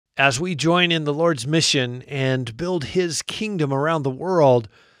As we join in the Lord's mission and build His kingdom around the world,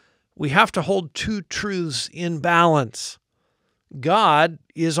 we have to hold two truths in balance. God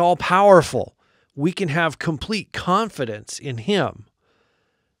is all-powerful. We can have complete confidence in Him.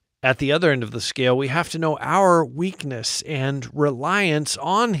 At the other end of the scale, we have to know our weakness and reliance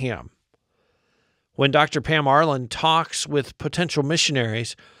on Him. When Dr. Pam Arlund talks with potential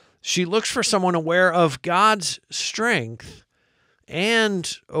missionaries, she looks for someone aware of God's strength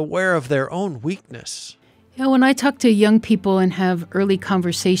and aware of their own weakness. Yeah, when I talk to young people and have early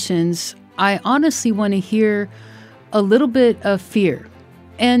conversations, I honestly want to hear a little bit of fear.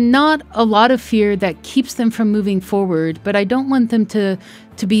 And not a lot of fear that keeps them from moving forward, but I don't want them to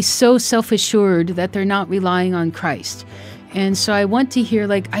be so self-assured that they're not relying on Christ. And so I want to hear,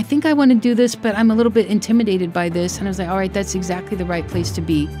 like, I think I want to do this, but I'm a little bit intimidated by this. And I was like, all right, that's exactly the right place to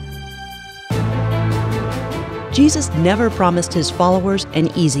be. Jesus never promised his followers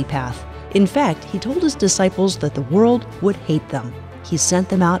an easy path. In fact, he told his disciples that the world would hate them. He sent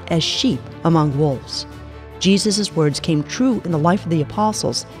them out as sheep among wolves. Jesus' words came true in the life of the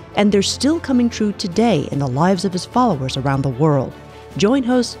apostles, and they're still coming true today in the lives of his followers around the world. Join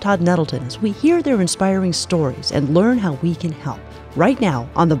host Todd Nettleton as we hear their inspiring stories and learn how we can help, right now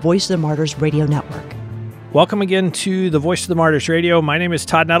on the Voice of the Martyrs Radio Network. Welcome again to the Voice of the Martyrs Radio. My name is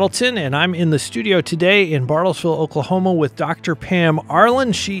Todd Nettleton, and I'm in the studio today in Bartlesville, Oklahoma with Dr. Pam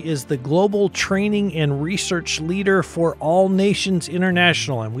Arlund. She is the Global Training and Research Leader for All Nations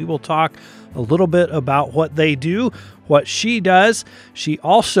International, and we will talk a little bit about what they do, what she does. She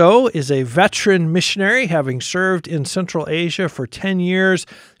also is a veteran missionary, having served in Central Asia for 10 years.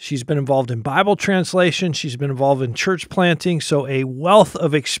 She's been involved in Bible translation. She's been involved in church planting, so a wealth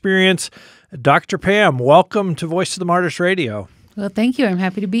of experience. Dr. Pam, welcome to Voice of the Martyrs Radio. Well, thank you. I'm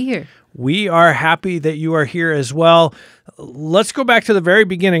happy to be here. We are happy that you are here as well. Let's go back to the very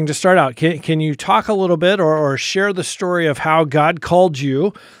beginning to start out. Can you talk a little bit or share the story of how God called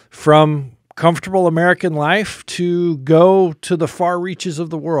you from comfortable American life to go to the far reaches of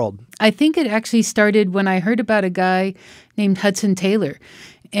the world? I think it actually started when I heard about a guy named Hudson Taylor,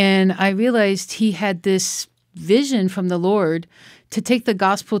 and I realized he had this vision from the Lord to take the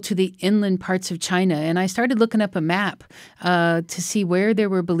gospel to the inland parts of China. And I started looking up a map to see where there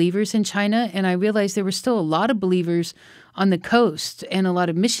were believers in China, and I realized there were still a lot of believers on the coast and a lot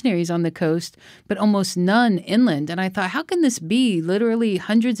of missionaries on the coast, but almost none inland. And I thought, how can this be? Literally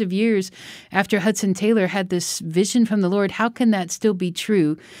hundreds of years after Hudson Taylor had this vision from the Lord, how can that still be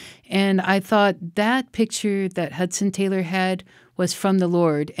true? And I thought that picture that Hudson Taylor had was from the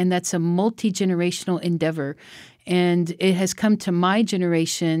Lord, and that's a multi-generational endeavor. And it has come to my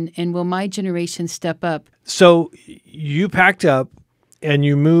generation, and will my generation step up? So you packed up and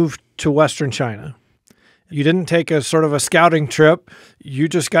you moved to Western China. You didn't take a sort of a scouting trip. You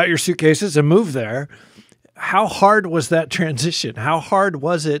just got your suitcases and moved there. How hard was that transition? How hard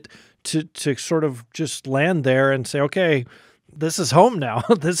was it to sort of just land there and say, okay, this is home now.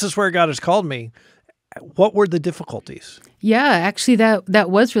 This is where God has called me. What were the difficulties? Yeah, actually, that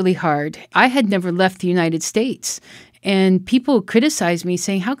was really hard. I had never left the United States. And people criticized me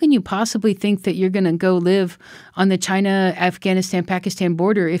saying, how can you possibly think that you're going to go live on the China, Afghanistan, Pakistan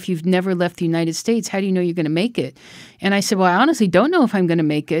border if you've never left the United States? How do you know you're going to make it? And I said, well, I honestly don't know if I'm going to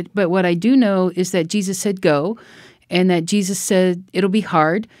make it. But what I do know is that Jesus said go, and that Jesus said it'll be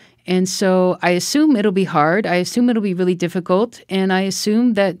hard. And so I assume it'll be hard. I assume it'll be really difficult. And I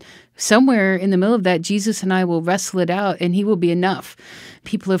assume that somewhere in the middle of that, Jesus and I will wrestle it out, and he will be enough.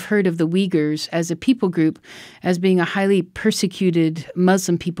 People have heard of the Uyghurs as a people group as being a highly persecuted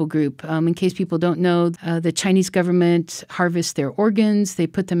Muslim people group. In case people don't know, the Chinese government harvests their organs. They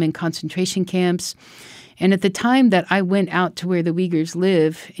put them in concentration camps. And at the time that I went out to where the Uyghurs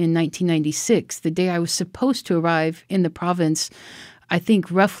live in 1996, the day I was supposed to arrive in the province, I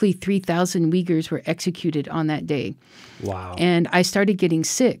think roughly 3,000 Uyghurs were executed on that day. Wow. And I started getting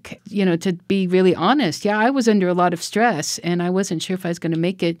sick. You know, to be really honest, yeah, I was under a lot of stress, and I wasn't sure if I was going to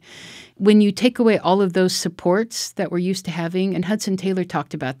make it. When you take away all of those supports that we're used to having, and Hudson Taylor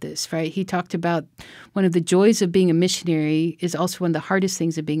talked about this, right? He talked about one of the joys of being a missionary is also one of the hardest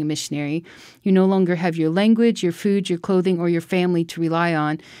things of being a missionary. You no longer have your language, your food, your clothing, or your family to rely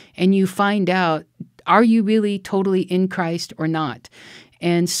on, and you find out, are you really totally in Christ or not?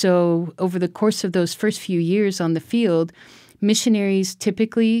 And so over the course of those first few years on the field, missionaries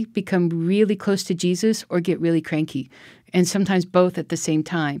typically become really close to Jesus or get really cranky, and sometimes both at the same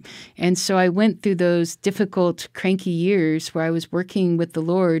time. And so I went through those difficult, cranky years where I was working with the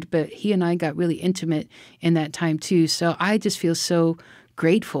Lord, but he and I got really intimate in that time too. So I just feel so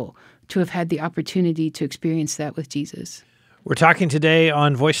grateful to have had the opportunity to experience that with Jesus. We're talking today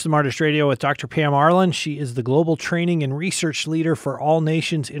on Voice of the Martyrs Radio with Dr. Pam Arlund. She is the Global Training and Research Leader for All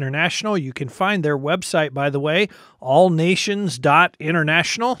Nations International. You can find their website, by the way,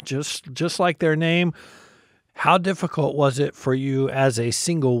 allnations.international, just like their name. How difficult was it for you as a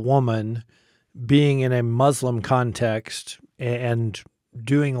single woman being in a Muslim context and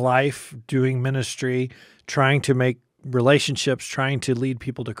doing life, doing ministry, trying to make relationships, trying to lead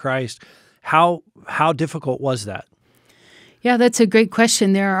people to Christ? How difficult was that? Yeah, that's a great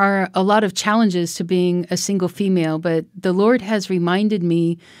question. There are a lot of challenges to being a single female, but the Lord has reminded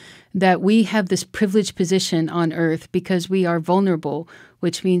me that we have this privileged position on earth because we are vulnerable,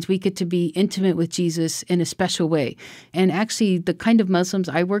 which means we get to be intimate with Jesus in a special way. And actually, the kind of Muslims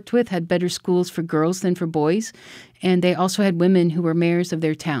I worked with had better schools for girls than for boys, and they also had women who were mayors of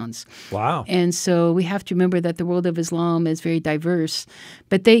their towns. Wow. And so we have to remember that the world of Islam is very diverse,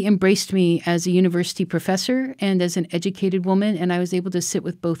 but they embraced me as a university professor and as an educated woman, and I was able to sit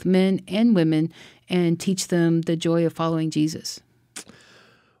with both men and women and teach them the joy of following Jesus.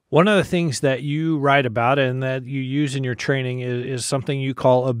 One of the things that you write about and that you use in your training is something you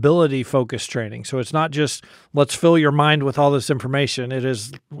call ability-focused training. So it's not just let's fill your mind with all this information. It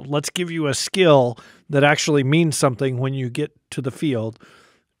is let's give you a skill that actually means something when you get to the field.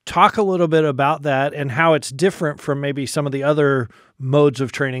 Talk a little bit about that and how it's different from maybe some of the other modes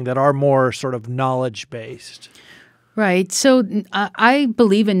of training that are more sort of knowledge-based. Right. So I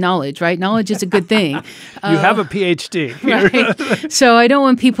believe in knowledge, right? Knowledge is a good thing. You have a PhD. Right. So I don't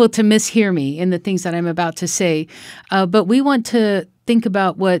want people to mishear me in the things that I'm about to say. But we want to think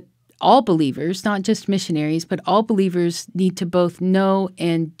about what all believers, not just missionaries, but all believers need to both know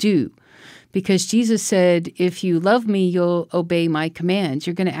and do. Because Jesus said, if you love me, you'll obey my commands.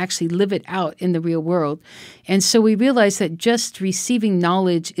 You're going to actually live it out in the real world. And so we realize that just receiving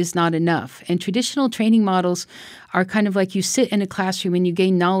knowledge is not enough. And traditional training models are kind of like you sit in a classroom and you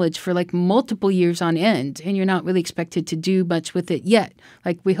gain knowledge for like multiple years on end, and you're not really expected to do much with it yet.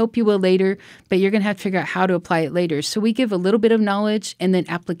 Like we hope you will later, but you're going to have to figure out how to apply it later. So we give a little bit of knowledge and then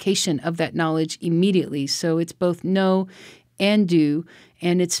application of that knowledge immediately. So it's both know and do.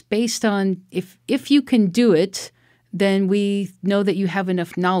 And it's based on if you can do it, then we know that you have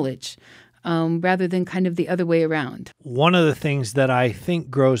enough knowledge rather than kind of the other way around. One of the things that I think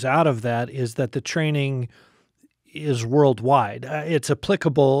grows out of that is that the training is worldwide. It's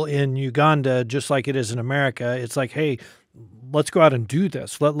applicable in Uganda just like it is in America. It's like, hey, let's go out and do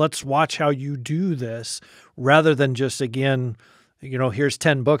this. Let's watch how you do this rather than just, again, here's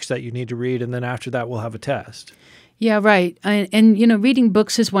 10 books that you need to read, and then after that we'll have a test. Yeah, right. And reading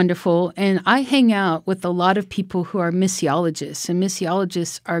books is wonderful. And I hang out with a lot of people who are missiologists. And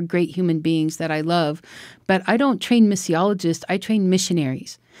missiologists are great human beings that I love. But I don't train missiologists. I train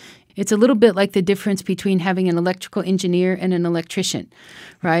missionaries. It's a little bit like the difference between having an electrical engineer and an electrician,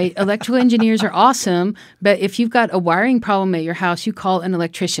 right? Electrical engineers are awesome, but if you've got a wiring problem at your house, you call an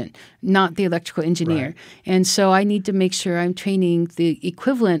electrician, not the electrical engineer. Right. And so I need to make sure I'm training the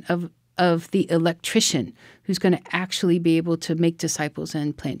equivalent of the electrician who's going to actually be able to make disciples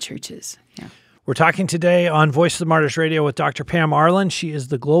and plant churches. Yeah. We're talking today on Voice of the Martyrs Radio with Dr. Pam Arlund. She is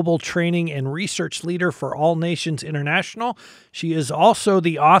the Global Training and Research Leader for All Nations International. She is also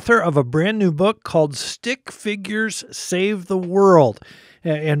the author of a brand new book called Stick Figures Save the World.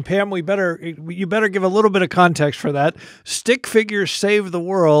 And Pam, you better give a little bit of context for that. Stick Figures Save the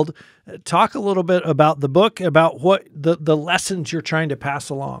World. Talk a little bit about the book, about what the lessons you're trying to pass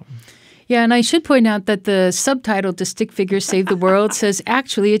along. Yeah, and I should point out that the subtitle to Stick Figures Save the World says,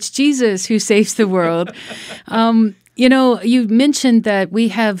 actually, it's Jesus who saves the world. You mentioned that we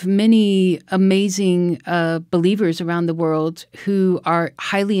have many amazing believers around the world who are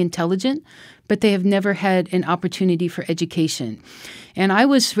highly intelligent, but they have never had an opportunity for education. And I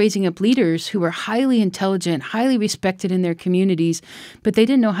was raising up leaders who were highly intelligent, highly respected in their communities, but they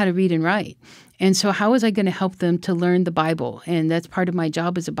didn't know how to read and write. And so how was I going to help them to learn the Bible? And that's part of my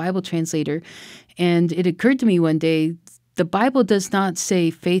job as a Bible translator. And it occurred to me one day, the Bible does not say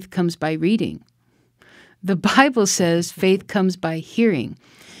faith comes by reading. The Bible says faith comes by hearing.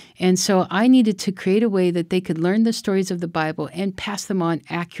 And so I needed to create a way that they could learn the stories of the Bible and pass them on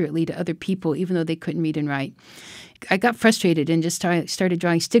accurately to other people, even though they couldn't read and write. I got frustrated and just started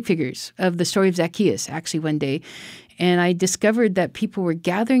drawing stick figures of the story of Zacchaeus, actually, one day. And I discovered that people were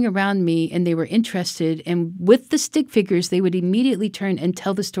gathering around me and they were interested. And with the stick figures, they would immediately turn and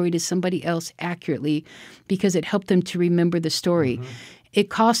tell the story to somebody else accurately because it helped them to remember the story. Mm-hmm. it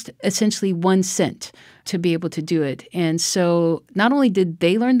cost essentially 1 cent to be able to do it. And so not only did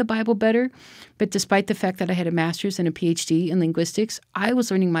they learn the Bible better, but despite the fact that I had a master's and a PhD in linguistics, I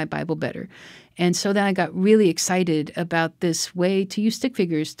was learning my Bible better. And so then I got really excited about this way to use stick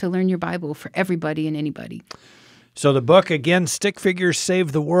figures to learn your Bible for everybody and anybody. So the book, again, Stick Figures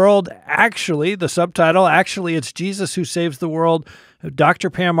Save the World. Actually, the subtitle, It's Jesus Who Saves the World. Dr.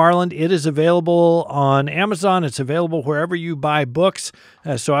 Pam Arlund, it is available on Amazon. It's available wherever you buy books.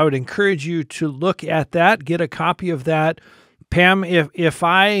 So I would encourage you to look at that, get a copy of that. Pam, if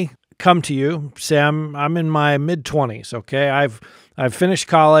I come to you, say I'm in my mid-20s, okay? I've finished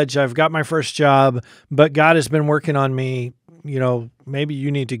college, I've got my first job, but God has been working on me. Maybe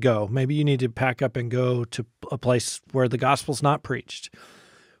you need to go. Maybe you need to pack up and go to a place where the gospel's not preached.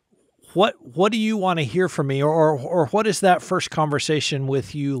 What do you want to hear from me? Or what is that first conversation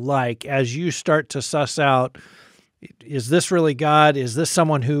with you like as you start to suss out, is this really God? Is this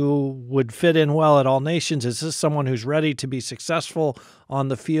someone who would fit in well at All Nations? Is this someone who's ready to be successful on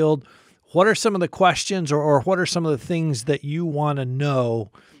the field? What are some of the questions or what are some of the things that you want to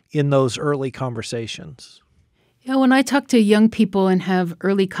know in those early conversations? Yeah, when I talk to young people and have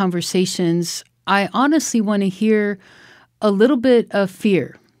early conversations, I honestly want to hear a little bit of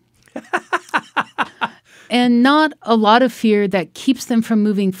fear. And not a lot of fear that keeps them from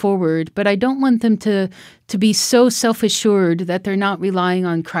moving forward, but I don't want them to be so self-assured that they're not relying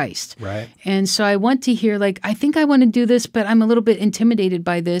on Christ. Right. And so I want to hear, like, I think I want to do this, but I'm a little bit intimidated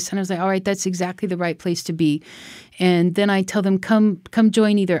by this. And I was like, all right, that's exactly the right place to be. And then I tell them, come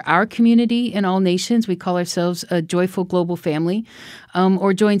join either our community in All Nations. We call ourselves a joyful global family,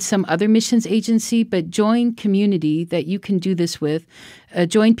 or join some other missions agency, but join community that you can do this with.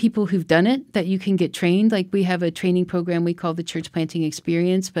 Join people who've done it, that you can get trained. Like we have a training program we call the Church Planting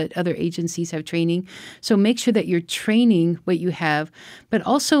Experience, but other agencies have training. So make sure that you're training what you have, but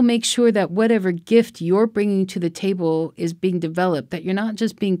also make sure that whatever gift you're bringing to the table is being developed, that you're not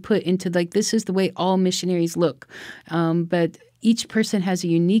just being put into like, this is the way all missionaries look. But each person has a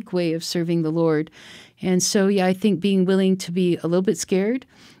unique way of serving the Lord. And so, yeah, I think being willing to be a little bit scared,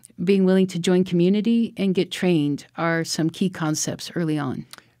 being willing to join community and get trained are some key concepts early on.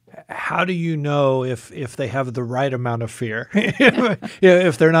 How do you know if they have the right amount of fear?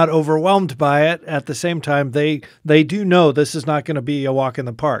 If they're not overwhelmed by it, at the same time, they do know this is not going to be a walk in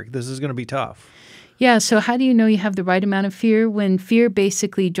the park. This is going to be tough. Yeah, so how do you know you have the right amount of fear? When fear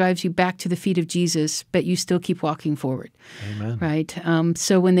basically drives you back to the feet of Jesus, but you still keep walking forward. Amen. Right?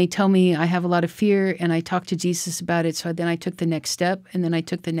 So when they tell me I have a lot of fear and I talk to Jesus about it, so then I took the next step and then I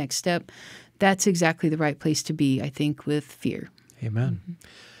took the next step, that's exactly the right place to be, I think, with fear. Amen. Mm-hmm.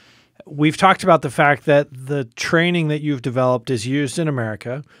 We've talked about the fact that the training that you've developed is used in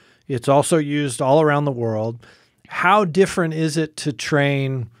America. It's also used all around the world. How different is it to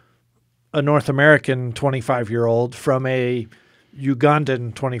train a North American 25-year-old from a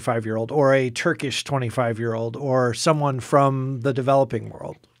Ugandan 25-year-old or a Turkish 25-year-old or someone from the developing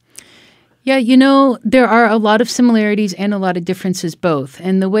world? Yeah, there are a lot of similarities and a lot of differences both.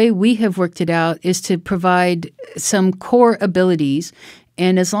 And the way we have worked it out is to provide some core abilities.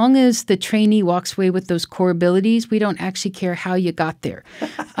 And as long as the trainee walks away with those core abilities, we don't actually care how you got there.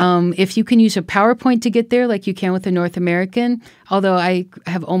 If you can use a PowerPoint to get there, like you can with a North American, although I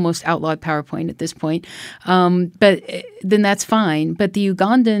have almost outlawed PowerPoint at this point, but then that's fine. But the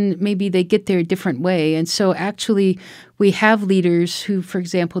Ugandan, maybe they get there a different way. And so actually we have leaders who, for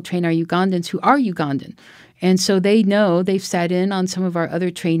example, train our Ugandans who are Ugandan. And so they know, they've sat in on some of our other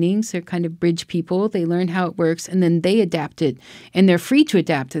trainings. They're kind of bridge people. They learn how it works, and then they adapt it. And they're free to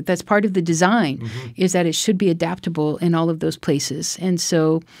adapt it. That's part of the design, is that it should be adaptable in all of those places. And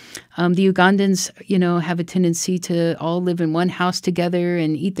so the Ugandans, have a tendency to all live in one house together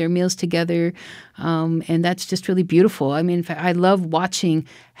and eat their meals together. And that's just really beautiful. I mean, in fact, I love watching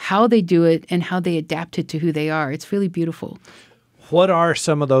how they do it and how they adapt it to who they are. It's really beautiful. What are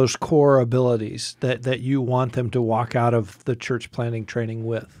some of those core abilities that you want them to walk out of the church planting training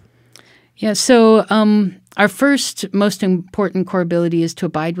with? Yeah, so our first most important core ability is to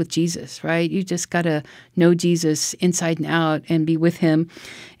abide with Jesus, right? You just got to know Jesus inside and out and be with him.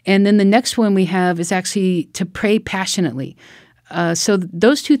 And then the next one we have is actually to pray passionately. So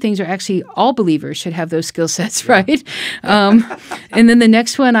those two things are actually all believers should have those skill sets, right? And then the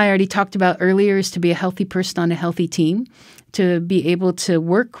next one I already talked about earlier is to be a healthy person on a healthy team, to be able to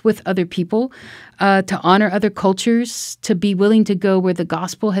work with other people, to honor other cultures, to be willing to go where the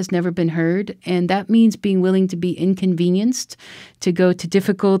gospel has never been heard. And that means being willing to be inconvenienced, to go to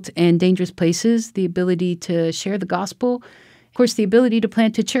difficult and dangerous places, the ability to share the gospel, of course, the ability to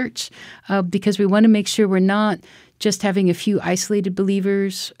plant a church, because we want to make sure we're not just having a few isolated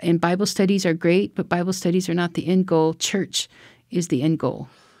believers. And Bible studies are great, but Bible studies are not the end goal. Church is the end goal.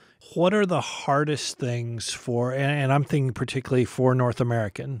 What are the hardest things for, and I'm thinking particularly for North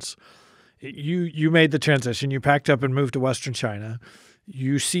Americans? You made the transition. You packed up and moved to Western China.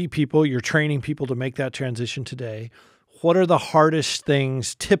 You see people, you're training people to make that transition today. What are the hardest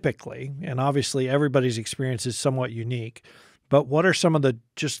things typically? And obviously everybody's experience is somewhat unique, but what are some of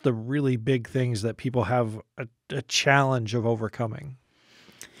the really big things that people have a challenge of overcoming?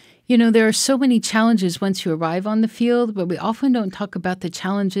 There are so many challenges once you arrive on the field, but we often don't talk about the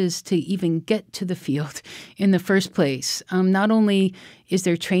challenges to even get to the field in the first place. Not only is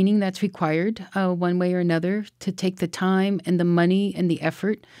there training that's required one way or another to take the time and the money and the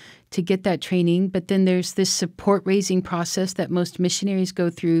effort to get that training, but then there's this support-raising process that most missionaries go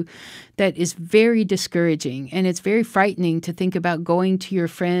through that is very discouraging, and it's very frightening to think about going to your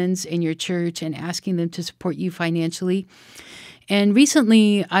friends in your church and asking them to support you financially. And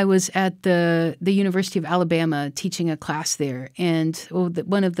recently, I was at the University of Alabama teaching a class there, and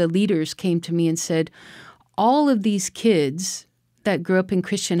one of the leaders came to me and said, all of these kids that grew up in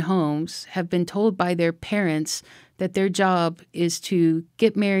Christian homes have been told by their parents that their job is to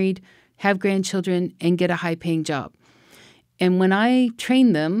get married, have grandchildren, and get a high-paying job. And when I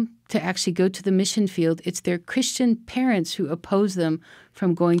train them to actually go to the mission field, it's their Christian parents who oppose them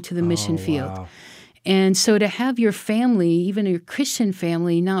from going to the mission field. Wow. And so to have your family, even your Christian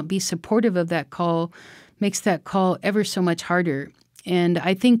family, not be supportive of that call makes that call ever so much harder. And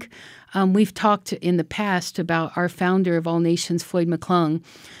I think we've talked in the past about our founder of All Nations, Floyd McClung,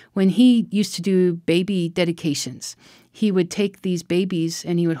 when he used to do baby dedications. He would take these babies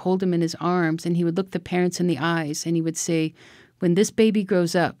and he would hold them in his arms and he would look the parents in the eyes and he would say, when this baby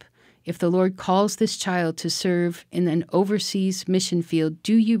grows up, if the Lord calls this child to serve in an overseas mission field,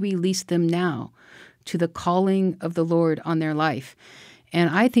 do you release them now to the calling of the Lord on their life? And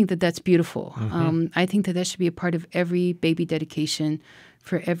I think that that's beautiful. Mm-hmm. I think that should be a part of every baby dedication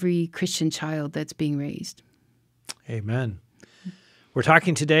for every Christian child that's being raised. Amen. We're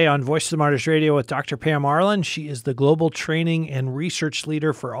talking today on Voice of the Martyrs Radio with Dr. Pam Arlund. She is the Global Training and Research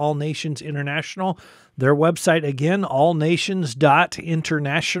Leader for All Nations International. Their website, again,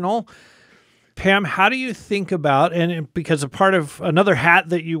 allnations.international. Pam, how do you think about, and because a part of another hat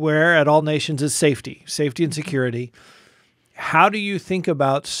that you wear at All Nations is safety and security, how do you think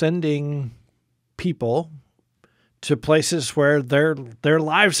about sending people to places where their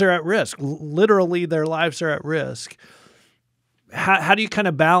lives are at risk? Literally, their lives are at risk. How do you kind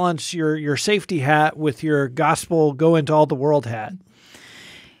of balance your safety hat with your gospel go into all the world hat?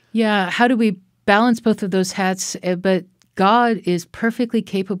 Yeah, how do we balance both of those hats? But God is perfectly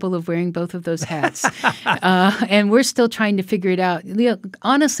capable of wearing both of those hats. And we're still trying to figure it out.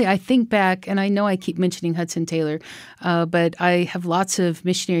 Honestly, I think back, and I know I keep mentioning Hudson Taylor, but I have lots of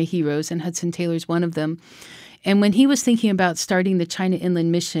missionary heroes, and Hudson Taylor's one of them. And when he was thinking about starting the China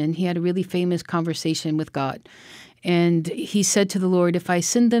Inland Mission, he had a really famous conversation with God. And he said to the Lord, if I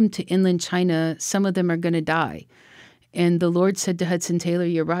send them to inland China, some of them are going to die. And the Lord said to Hudson Taylor,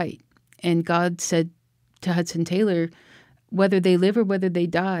 you're right. And God said to Hudson Taylor, whether they live or whether they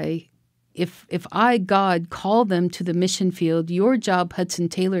die, if I, God, call them to the mission field, your job, Hudson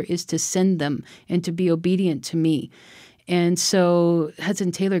Taylor, is to send them and to be obedient to me. And so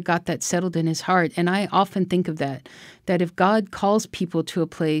Hudson Taylor got that settled in his heart. And I often think of that if God calls people to a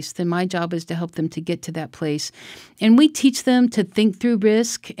place, then my job is to help them to get to that place. And we teach them to think through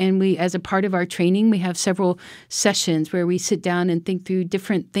risk. And we, as a part of our training, we have several sessions where we sit down and think through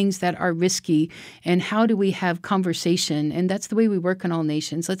different things that are risky and how do we have conversation. And that's the way we work in All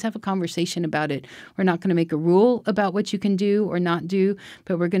Nations. Let's have a conversation about it. We're not going to make a rule about what you can do or not do,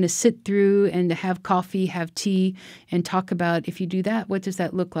 but we're going to sit through and have coffee, have tea, and talk about if you do that, what does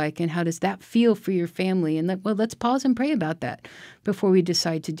that look like? And how does that feel for your family? And let's pause and pray about that before we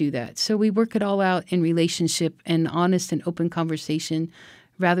decide to do that. So we work it all out in relationship and honest and open conversation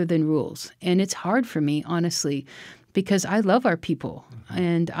rather than rules. And it's hard for me, honestly, because I love our people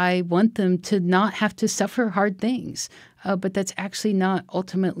and I want them to not have to suffer hard things. But that's actually not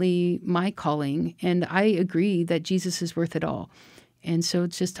ultimately my calling. And I agree that Jesus is worth it all. And so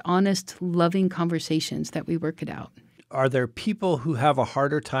it's just honest, loving conversations that we work it out. Are there people who have a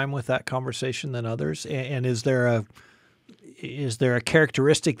harder time with that conversation than others? And is there a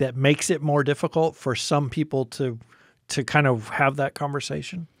characteristic that makes it more difficult for some people to kind of have that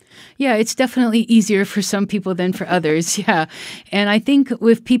conversation? Yeah, it's definitely easier for some people than for others. Yeah. And I think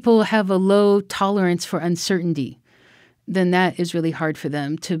if people have a low tolerance for uncertainty, then that is really hard for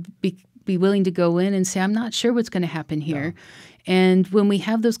them to be willing to go in and say, I'm not sure what's going to happen here. And when we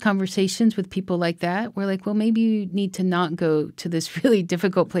have those conversations with people like that, we're like, well, maybe you need to not go to this really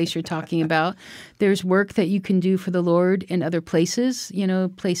difficult place you're talking about. There's work that you can do for the Lord in other places.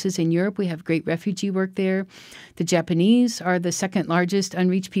 Places in Europe, we have great refugee work there. The Japanese are the second largest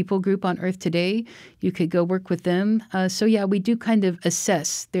unreached people group on earth today. You could go work with them. We do kind of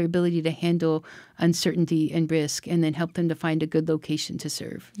assess their ability to handle uncertainty and risk and then help them to find a good location to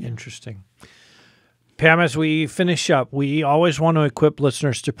serve. Interesting. Pam, as we finish up, we always want to equip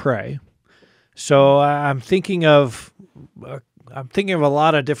listeners to pray. So I'm thinking of a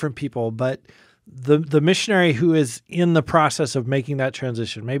lot of different people, but the missionary who is in the process of making that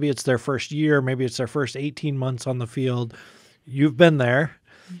transition, maybe it's their first year, maybe it's their first 18 months on the field. You've been there.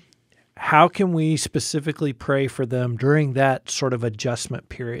 How can we specifically pray for them during that sort of adjustment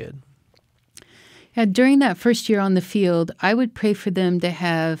period? Yeah, during that first year on the field, I would pray for them to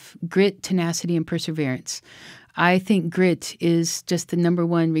have grit, tenacity, and perseverance. I think grit is just the number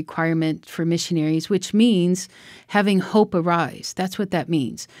one requirement for missionaries, which means having hope arise. That's what that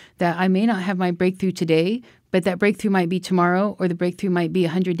means. That I may not have my breakthrough today, but that breakthrough might be tomorrow, or the breakthrough might be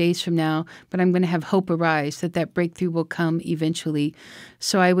 100 days from now, but I'm going to have hope arise that breakthrough will come eventually.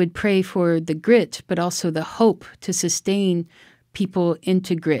 So I would pray for the grit, but also the hope to sustain people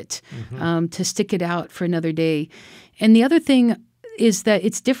into grit, to stick it out for another day. And the other thing is that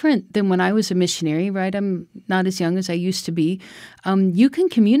it's different than when I was a missionary, right? I'm not as young as I used to be. You can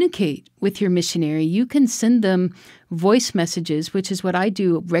communicate with your missionary. You can send them voice messages, which is what I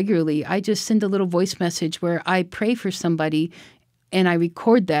do regularly. I just send a little voice message where I pray for somebody and I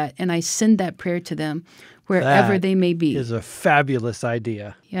record that and I send that prayer to them wherever they may be. Is a fabulous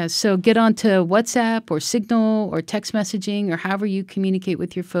idea. Yeah, so get onto WhatsApp or Signal or text messaging or however you communicate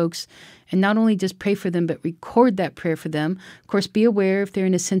with your folks, and not only just pray for them, but record that prayer for them. Of course, be aware if they're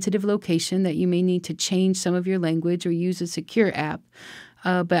in a sensitive location that you may need to change some of your language or use a secure app.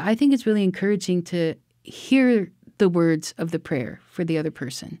 But I think it's really encouraging to hear the words of the prayer for the other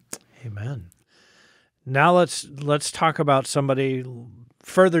person. Amen. Now let's talk about somebody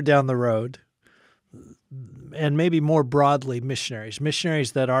further down the road, and maybe more broadly,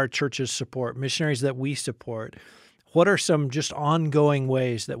 missionaries that our churches support, missionaries that we support. What are some just ongoing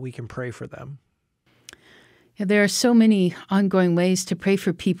ways that we can pray for them? Yeah, there are so many ongoing ways to pray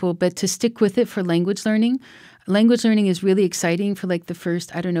for people, but to stick with it for language learning. Language learning is really exciting for like the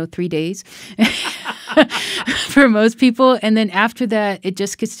first, 3 days for most people. And then after that, it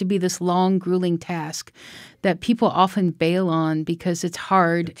just gets to be this long, grueling task that people often bail on because it's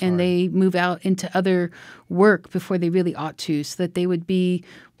hard and they move out into other work before they really ought to, so that they would be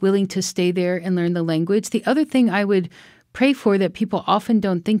willing to stay there and learn the language. The other thing I would pray for that people often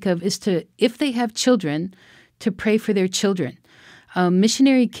don't think of is to, if they have children, to pray for their children.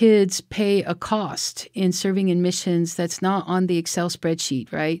 Missionary kids pay a cost in serving in missions that's not on the Excel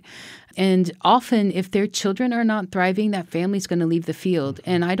spreadsheet, right? And often, if their children are not thriving, that family's going to leave the field.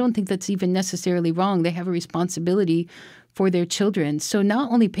 And I don't think that's even necessarily wrong. They have a responsibility for their children. So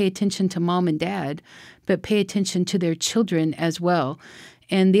not only pay attention to mom and dad, but pay attention to their children as well.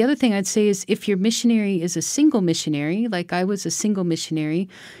 And the other thing I'd say is if your missionary is a single missionary, like I was a single missionary,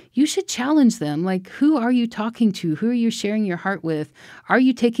 you should challenge them. Like, who are you talking to? Who are you sharing your heart with? Are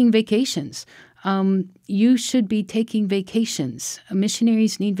you taking vacations? You should be taking vacations.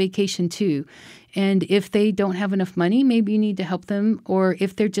 Missionaries need vacation too. And if they don't have enough money, maybe you need to help them. Or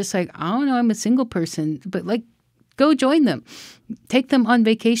if they're just like, I don't know, I'm a single person, but like, go join them. Take them on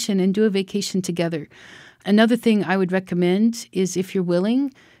vacation and do a vacation together. Another thing I would recommend is if you're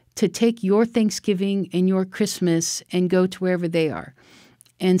willing to take your Thanksgiving and your Christmas and go to wherever they are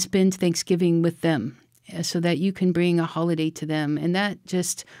and spend Thanksgiving with them so that you can bring a holiday to them. And that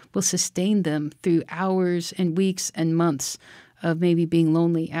just will sustain them through hours and weeks and months of maybe being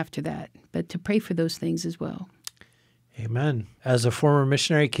lonely after that. But to pray for those things as well. Amen. As a former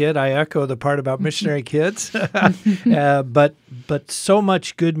missionary kid, I echo the part about missionary kids, but so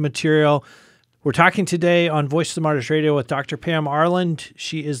much good material. We're talking today on Voice of the Martyrs Radio with Dr. Pam Arlund.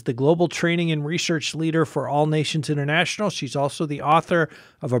 She is the Global Training and Research Leader for All Nations International. She's also the author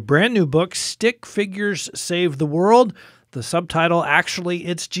of a brand new book, Stick Figures Save the World. The subtitle, actually,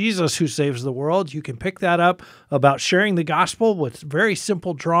 It's Jesus Who Saves the World. You can pick that up about sharing the gospel with very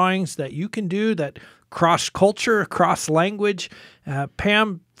simple drawings that you can do that cross culture, cross language.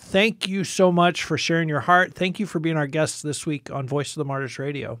 Pam, thank you so much for sharing your heart. Thank you for being our guest this week on Voice of the Martyrs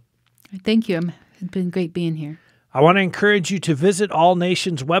Radio. Thank you. It's been great being here. I want to encourage you to visit All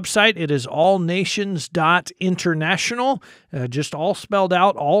Nations' website. It is allnations.international, just all spelled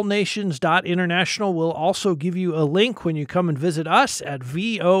out, allnations.international. We'll also give you a link when you come and visit us at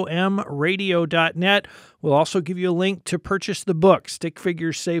vomradio.net. We'll also give you a link to purchase the book, Stick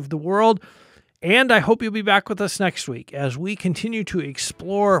Figures Save the World. And I hope you'll be back with us next week as we continue to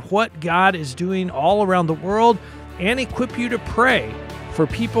explore what God is doing all around the world and equip you to pray for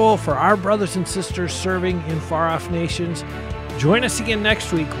people, for our brothers and sisters serving in far-off nations. Join us again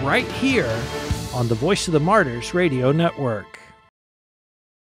next week right here on the Voice of the Martyrs Radio Network.